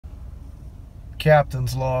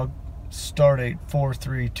Captain's log, stardate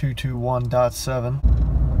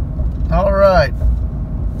 43221.7. Alright,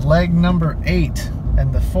 leg number 8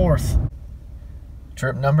 and the 4th.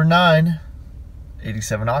 Trip number 9,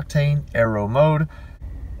 87 octane, aero mode.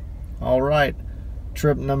 Alright,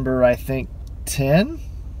 trip number I think 10,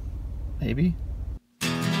 maybe.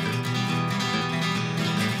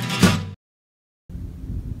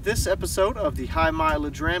 This episode of the High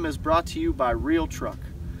Mileage Ram is brought to you by Real Truck.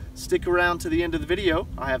 Stick around to the end of the video,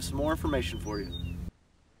 I have some more information for you.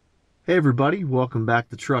 Hey everybody, welcome back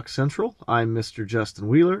to Truck Central. I'm Mr. Justin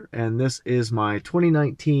Wheeler, and this is my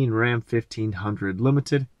 2019 Ram 1500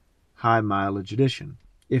 Limited High Mileage Edition.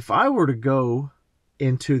 If I were to go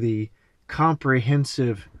into the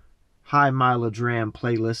comprehensive High Mileage Ram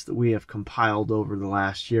playlist that we have compiled over the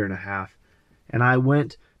last year and a half, and I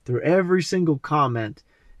went through every single comment,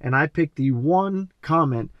 and I picked the one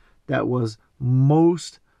comment that was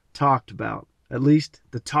most talked about, at least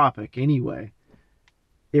the topic anyway,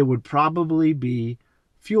 it would probably be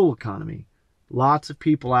fuel economy. Lots of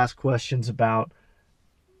people ask questions about,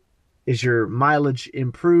 is your mileage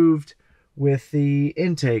improved with the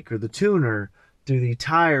intake or the tuner? Do the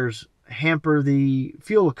tires hamper the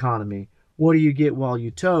fuel economy? What do you get while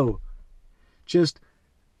you tow? Just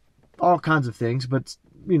all kinds of things, but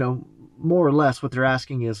you know, more or less what they're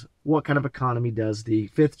asking is, what kind of economy does the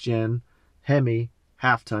 5th gen Hemi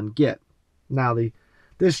half-ton get? Now,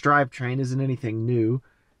 this drivetrain isn't anything new.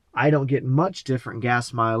 I don't get much different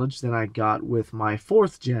gas mileage than I got with my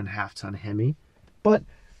 4th gen half-ton Hemi, but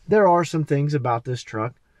there are some things about this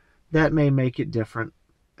truck that may make it different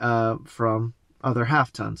from other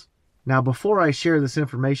half-tons. Now, before I share this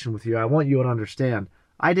information with you, I want you to understand,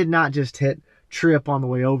 I did not just hit trip on the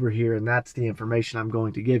way over here and that's the information I'm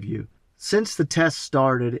going to give you. Since the test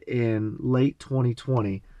started in late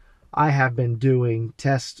 2020, I have been doing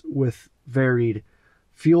tests with varied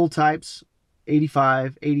fuel types,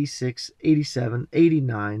 85, 86, 87,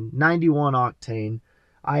 89, 91 octane.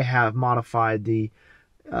 I have modified the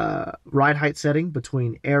ride height setting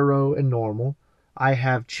between aero and normal. I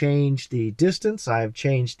have changed the distance. I have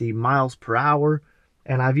changed the miles per hour.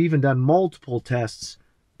 And I've even done multiple tests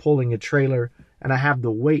pulling a trailer. And I have the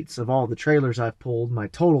weights of all the trailers I've pulled, my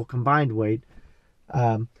total combined weight,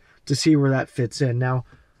 to see where that fits in. Now,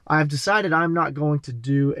 I've decided I'm not going to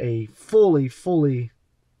do a fully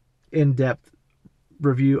in-depth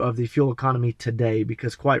review of the fuel economy today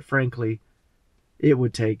because, quite frankly, it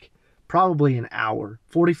would take probably an hour,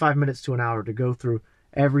 45 minutes to an hour to go through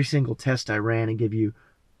every single test I ran and give you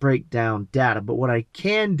breakdown data. But what I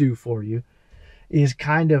can do for you is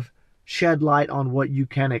kind of shed light on what you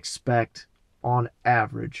can expect on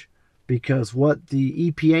average, because what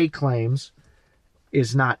the EPA claims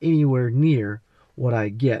is not anywhere near what I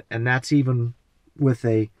get, and that's even with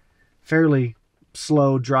a fairly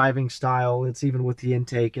slow driving style. It's even with the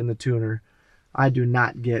intake and the tuner. I do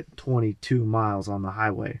not get 22 miles on the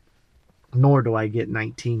highway, nor do I get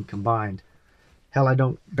 19 combined. Hell, I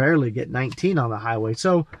don't barely get 19 on the highway.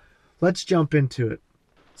 So let's jump into it.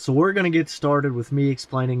 So we're going to get started with me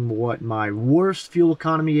explaining what my worst fuel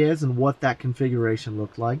economy is and what that configuration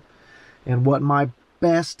looked like, and what my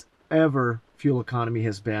best ever fuel economy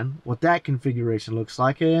has been, what that configuration looks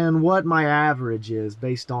like, and what my average is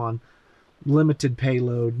based on limited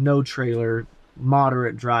payload, no trailer,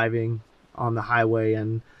 moderate driving on the highway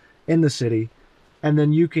and in the city. And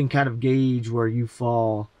then you can kind of gauge where you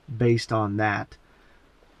fall based on that.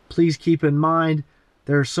 Please keep in mind,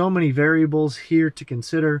 there are so many variables here to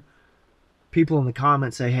consider. People in the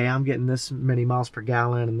comments say, hey, I'm getting this many miles per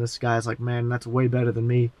gallon, and this guy's like, man, that's way better than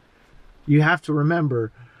me. You have to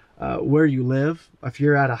remember where you live. If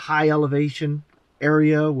you're at a high elevation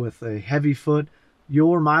area with a heavy foot,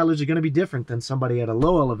 your mileage is going to be different than somebody at a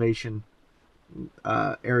low elevation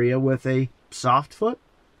area with a soft foot,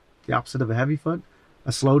 the opposite of a heavy foot,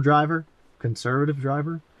 a slow driver, conservative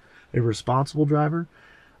driver, a responsible driver.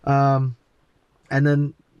 And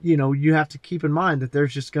then, you know, you have to keep in mind that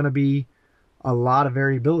there's just going to be a lot of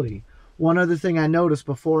variability. One other thing I noticed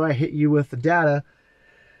before I hit you with the data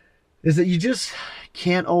is that you just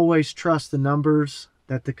can't always trust the numbers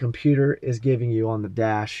that the computer is giving you on the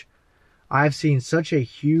dash. I've seen such a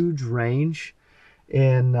huge range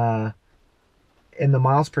in the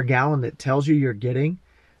miles per gallon that tells you you're getting,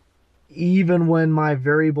 even when my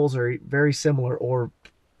variables are very similar, or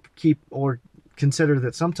consider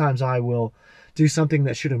that sometimes I will do something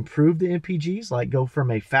that should improve the MPGs, like go from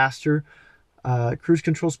a faster cruise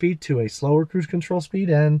control speed to a slower cruise control speed,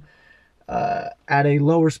 and at a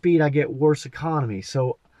lower speed I get worse economy.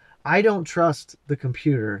 So I don't trust the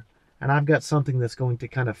computer and I've got something that's going to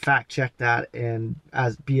kind of fact check that and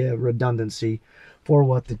be a redundancy for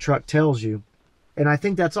what the truck tells you. And I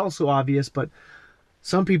think that's also obvious, but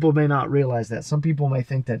some people may not realize that. Some people may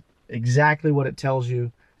think that exactly what it tells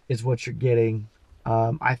you is what you're getting.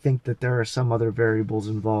 I think that there are some other variables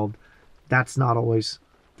involved. That's not always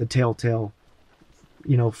the telltale,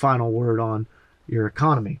 final word on your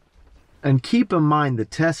economy. And keep in mind, the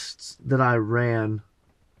tests that I ran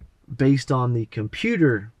based on the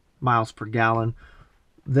computer miles per gallon,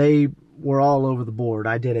 they were all over the board.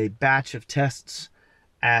 I did a batch of tests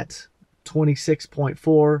at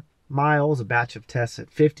 26.4 miles, a batch of tests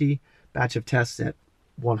at 50, batch of tests at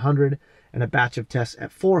 100, and a batch of tests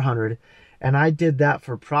at 400. And I did that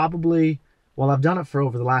for probably, well, I've done it for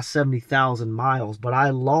over the last 70,000 miles, but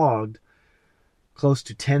I logged close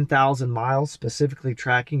to 10,000 miles specifically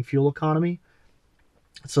tracking fuel economy.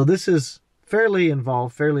 So this is fairly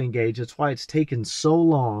involved, fairly engaged. That's why it's taken so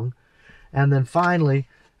long. And then finally,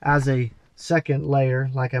 as a second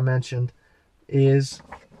layer, like I mentioned, is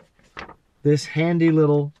this handy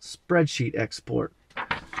little spreadsheet export.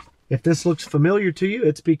 If this looks familiar to you,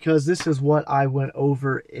 it's because this is what I went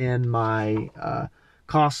over in my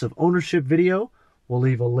costs of ownership video. We'll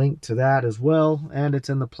leave a link to that as well, and it's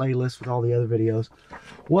in the playlist with all the other videos.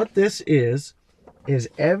 What this is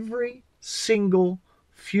every single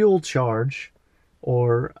fuel charge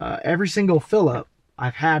or every single fill up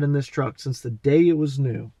I've had in this truck since the day it was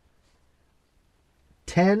new.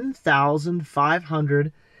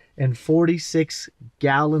 10,546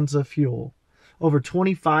 gallons of fuel. Over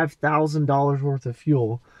 $25,000 worth of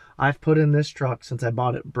fuel I've put in this truck since I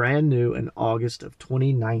bought it brand new in August of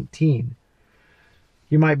 2019.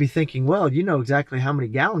 You might be thinking, well, you know exactly how many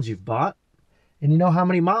gallons you've bought, and you know how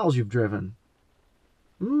many miles you've driven.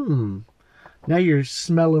 Now you're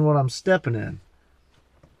smelling what I'm stepping in.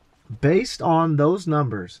 Based on those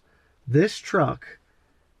numbers, this truck,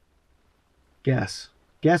 guess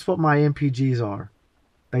what my MPGs are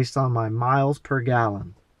based on my miles per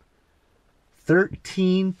gallon.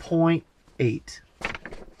 13.8.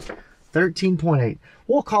 13.8.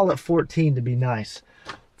 We'll call it 14 to be nice.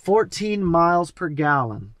 14 miles per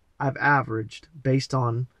gallon I've averaged based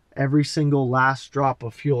on every single last drop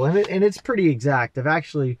of fuel. And it's pretty exact. I've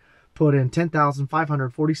actually put in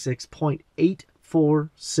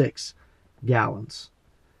 10,546.846 gallons.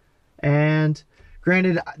 And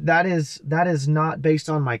granted, that is not based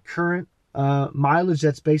on my current mileage.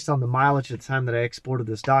 That's based on the mileage at the time that I exported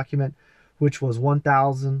this document, which was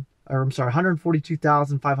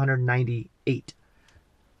 142,598.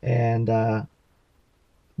 And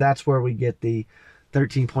that's where we get the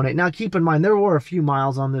 13.8. Now, keep in mind, there were a few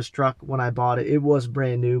miles on this truck when I bought it. It was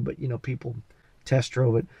brand new, but, people test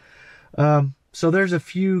drove it. So there's a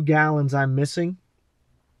few gallons I'm missing.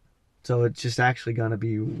 So it's just actually going to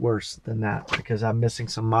be worse than that because I'm missing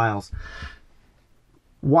some miles.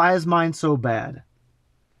 Why is mine so bad?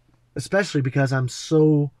 Especially because I'm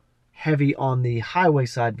so heavy on the highway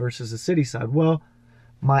side versus the city side. Well,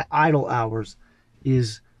 my idle hours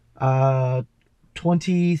is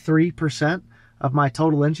 23% of my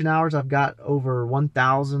total engine hours. I've got over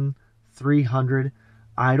 1,300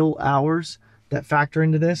 idle hours that factor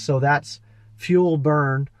into this. So that's fuel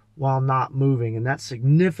burned while not moving, and that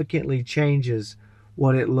significantly changes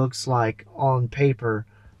what it looks like on paper.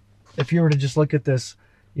 If you were to just look at this,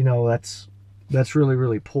 that's really,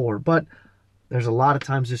 really poor. But there's a lot of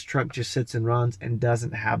times this truck just sits and runs and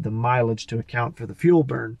doesn't have the mileage to account for the fuel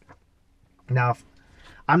burn. Now,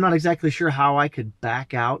 I'm not exactly sure how I could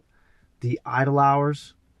back out the idle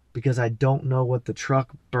hours because I don't know what the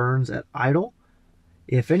truck burns at idle.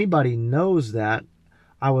 If anybody knows that,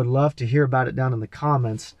 I would love to hear about it down in the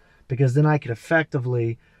comments, because then I could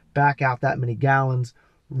effectively back out that many gallons,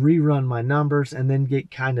 rerun my numbers, and then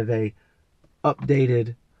get kind of a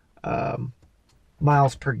updated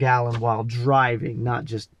miles per gallon while driving, not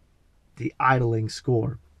just the idling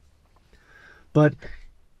score. But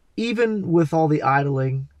even with all the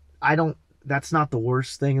idling, that's not the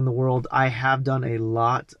worst thing in the world. I have done a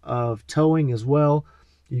lot of towing as well.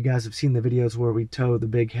 You guys have seen the videos where we tow the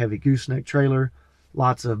big heavy gooseneck trailer,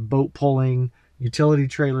 lots of boat pulling, utility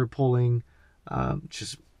trailer pulling,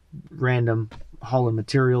 just random hauling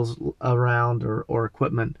materials around or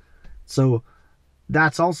equipment. So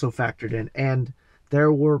that's also factored in. And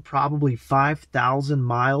there were probably 5,000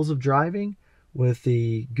 miles of driving with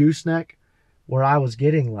the gooseneck where I was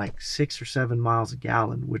getting like 6 or 7 miles a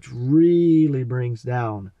gallon, which really brings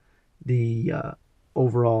down the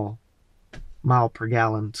overall mile per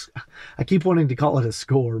gallon. I keep wanting to call it a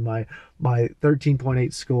score, my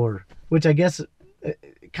 13.8 score, which I guess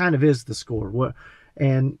it kind of is the score.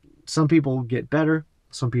 And some people get better,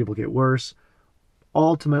 Some people get worse.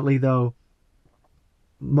 Ultimately, though,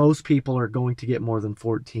 most people are going to get more than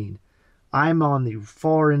 14. I'm on the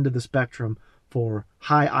far end of the spectrum for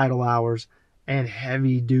high idle hours and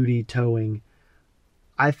heavy duty towing.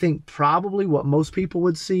 I think probably what most people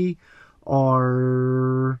would see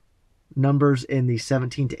are numbers in the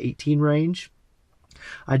 17 to 18 range.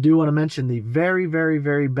 I do want to mention the very, very,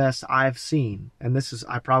 very best I've seen, and this is,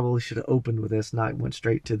 I probably should have opened with this, not went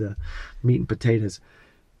straight to the meat and potatoes.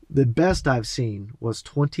 The best I've seen was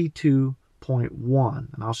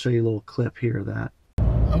 22.1, and I'll show you a little clip here of that.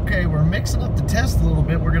 Okay, we're mixing up the test a little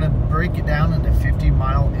bit. We're going to break it down into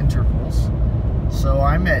 50-mile intervals. So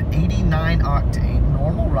I'm at 89 octane,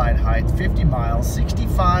 normal ride height, 50 miles,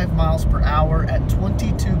 65 miles per hour at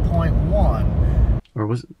 22.1. Or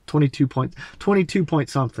was it 22 point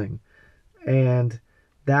something. And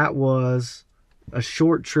that was a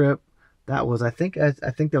short trip. That was, I think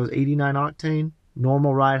that was 89 octane,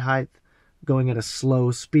 normal ride height, going at a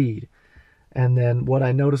slow speed. And then what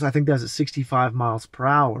I noticed, I think that's at 65 miles per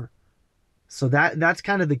hour. So that's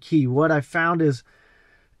kind of the key. What I found is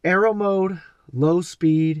aero mode, low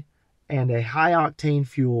speed, and a high octane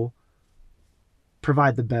fuel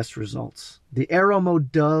provide the best results. The aero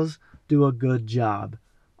mode does do a good job.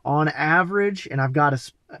 On average, and I've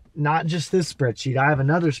got not just this spreadsheet, I have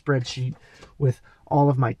another spreadsheet with all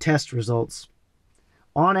of my test results.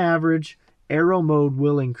 On average, aero mode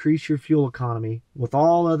will increase your fuel economy with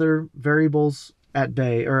all other variables at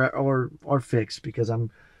bay or fixed, because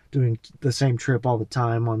I'm doing the same trip all the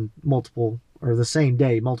time on the same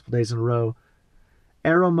day, multiple days in a row.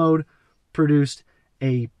 Aero mode produced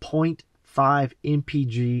a 0.5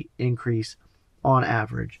 mpg increase on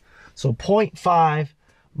average. So 0.5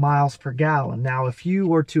 miles per gallon. Now, if you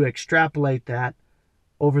were to extrapolate that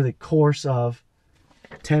over the course of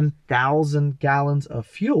 10,000 gallons of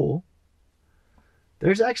fuel,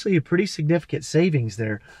 there's actually a pretty significant savings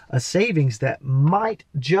there. A savings that might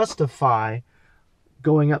justify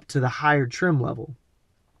going up to the higher trim level,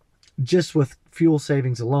 just with fuel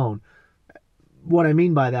savings alone. What I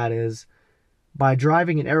mean by that is, by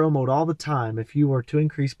driving in aero mode all the time, if you were to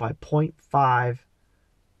increase by 0.5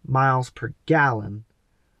 miles per gallon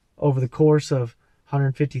over the course of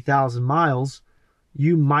 150,000 miles,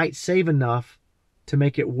 you might save enough to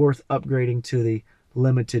make it worth upgrading to the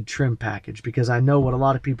limited trim package. Because I know what a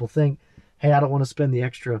lot of people think, hey, I don't want to spend the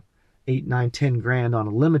extra 8, 9, 10 grand on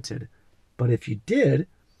a limited. But if you did,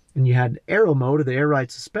 and you had aero mode or the air ride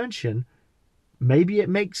suspension, maybe it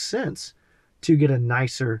makes sense to get a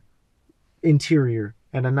nicer interior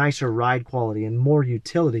and a nicer ride quality and more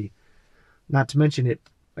utility. Not to mention it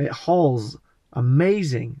hauls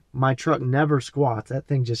amazing. My truck never squats. That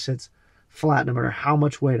thing just sits flat no matter how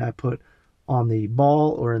much weight I put on the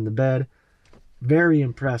ball or in the bed. Very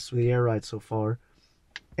impressed with the air ride so far.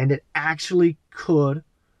 And it actually could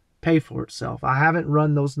pay for itself. I haven't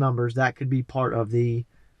run those numbers. That could be part of the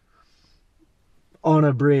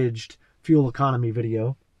unabridged fuel economy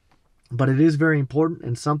video. But it is very important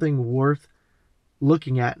and something worth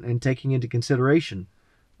looking at and taking into consideration.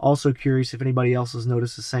 Also curious if anybody else has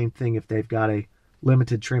noticed the same thing, if they've got a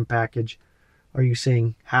limited trim package. Are you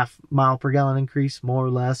seeing half mile per gallon increase, more or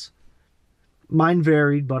less? Mine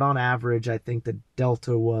varied, but on average, I think the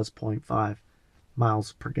delta was 0.5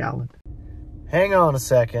 miles per gallon. Hang on a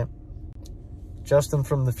second. Justin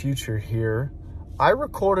from the future here. I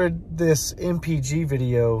recorded this MPG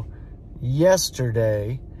video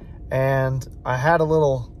yesterday, and I had a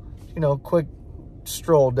little, quick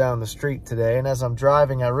stroll down the street today. And as I'm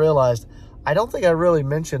driving, I realized I don't think I really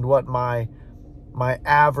mentioned what my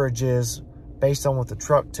average is based on what the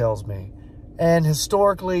truck tells me. And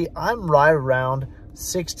historically, I'm right around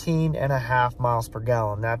 16.5 miles per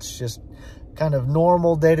gallon. That's just kind of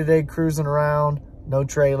normal day-to-day cruising around, no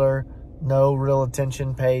trailer, no real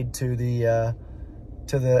attention paid to the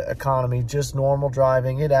economy, just normal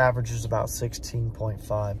driving. It averages about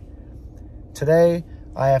 16.5. Today,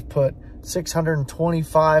 I have put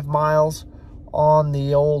 625 miles on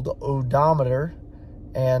the old odometer,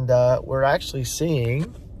 and we're actually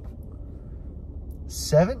seeing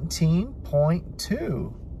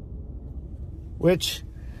 17.2, which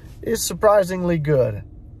is surprisingly good.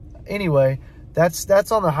 Anyway,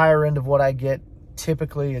 that's on the higher end of what I get.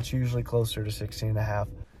 Typically, it's usually closer to 16.5.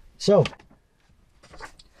 So,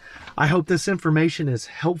 I hope this information is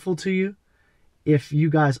helpful to you. If you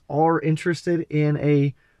guys are interested in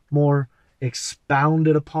a more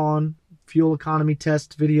expounded upon fuel economy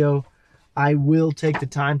test video, I will take the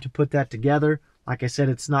time to put that together. Like I said,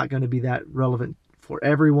 it's not going to be that relevant for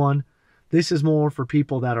everyone. This is more for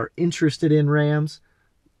people that are interested in Rams,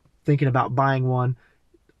 thinking about buying one.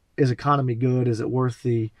 is economy good? Is it worth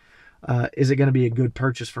the, is it going to be a good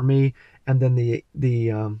purchase for me? And then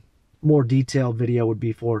the more detailed video would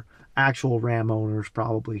be for actual Ram owners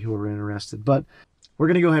probably who are interested. But we're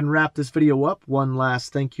going to go ahead and wrap this video up. One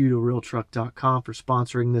last thank you to realtruck.com for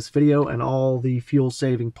sponsoring this video and all the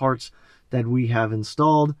fuel-saving parts that we have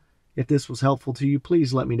installed. If this was helpful to you,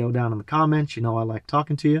 please let me know down in the comments. You know I like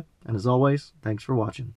talking to you. And as always, thanks for watching.